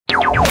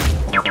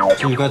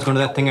So you guys going to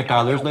that thing at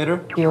Tyler's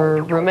later?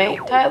 Your roommate,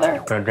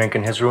 Tyler? Gonna drink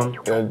in his room?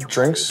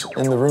 Drinks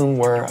in the room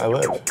where I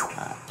live.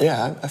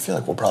 Yeah, I feel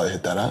like we'll probably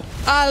hit that up.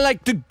 I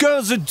like the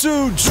girls that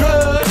do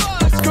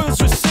drugs,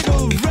 girls with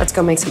cigarettes. Let's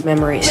go make some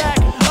memories.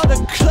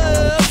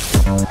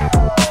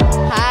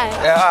 Hi.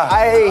 Yeah,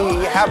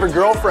 I have a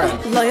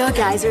girlfriend. Loyal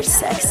guys are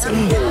sexy.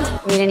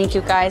 Meet any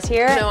cute guys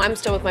here? No, I'm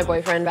still with my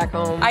boyfriend back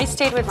home. I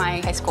stayed with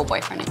my high school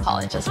boyfriend in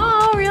college as well.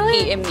 Oh,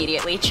 really? He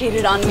immediately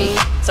cheated on me.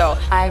 So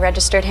I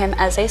registered him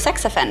as a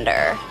sex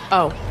offender.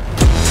 Oh.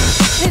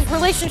 His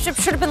relationship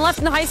should have been left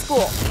in high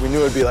school. We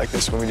knew it'd be like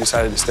this when we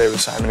decided to stay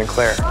with Simon and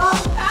Claire.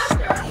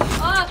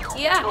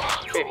 Yeah. Oh,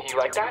 baby, you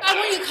like that? I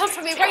want you to come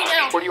for me right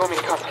now. Where do you want me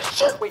to come?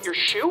 Wait, your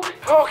shoe?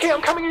 Oh, okay,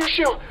 I'm coming in your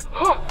shoe.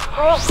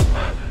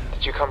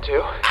 Did you come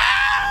too?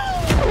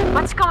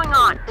 What's going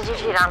on? Did you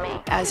cheat on me?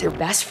 As your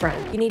best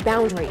friend, you need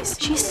boundaries.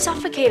 She's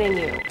suffocating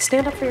you.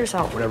 Stand up for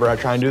yourself. Whenever I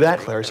try and do that,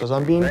 Claire says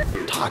I'm being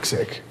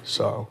toxic,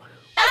 so.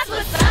 That's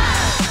what's up!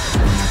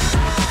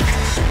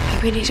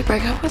 We need to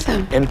break up with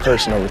him. In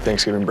person over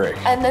Thanksgiving break.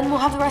 And then we'll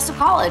have the rest of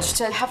college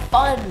to have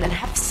fun and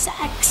have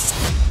sex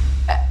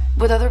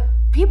with other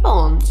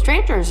people and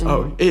strangers.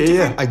 And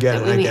Yeah, I get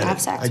it, we have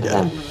sex with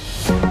them.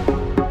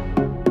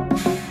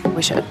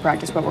 We should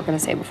practice what we're gonna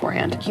say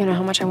beforehand. You know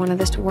how much I wanted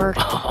this to work.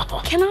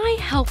 Can I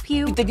help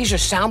you? You think these are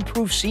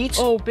soundproof seats?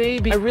 Oh,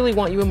 baby, I really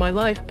want you in my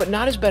life, but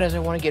not as bad as I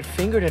want to get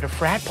fingered at a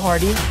frat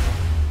party.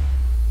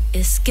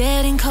 It's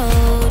getting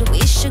cold,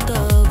 we should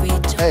go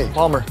reach. Hey,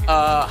 Palmer.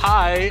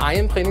 Hi. I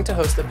am planning to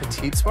host a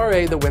petite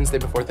soiree the Wednesday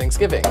before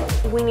Thanksgiving.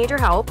 We need your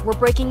help. We're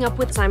breaking up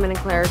with Simon and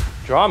Claire.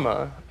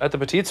 Drama at the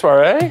petite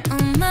soiree?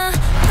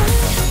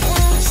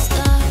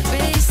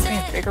 We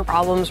have bigger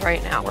problems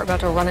right now. We're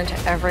about to run into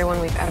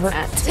everyone we've ever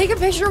met. Take a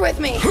picture with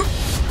me.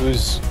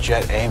 Who's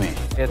Jet Amy?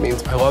 It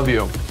means I love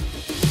you.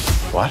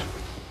 What?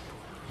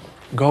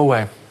 Go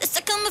away.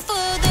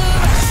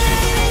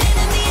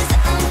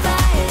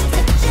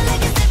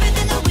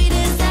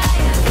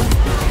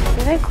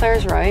 You think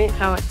Claire's right?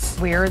 How it's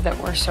weird that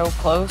we're so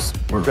close?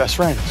 We're best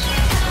friends.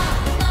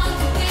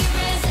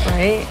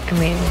 Right? I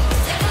mean...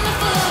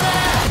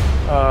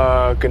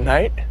 Good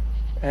night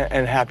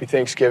and happy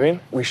Thanksgiving.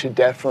 We should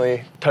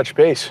definitely touch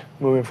base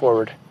moving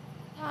forward.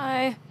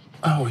 Bye.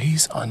 Oh,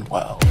 he's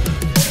unwell.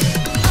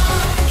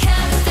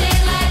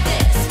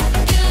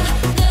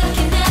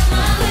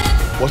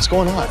 What's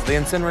going on? They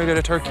incinerated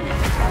a turkey.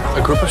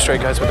 A group of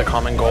straight guys with a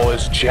common goal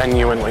is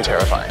genuinely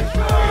terrifying.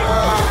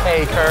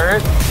 Hey,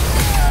 Kurt.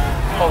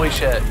 Holy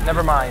shit.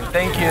 Never mind.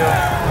 Thank you.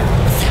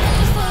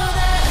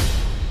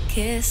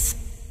 Kiss.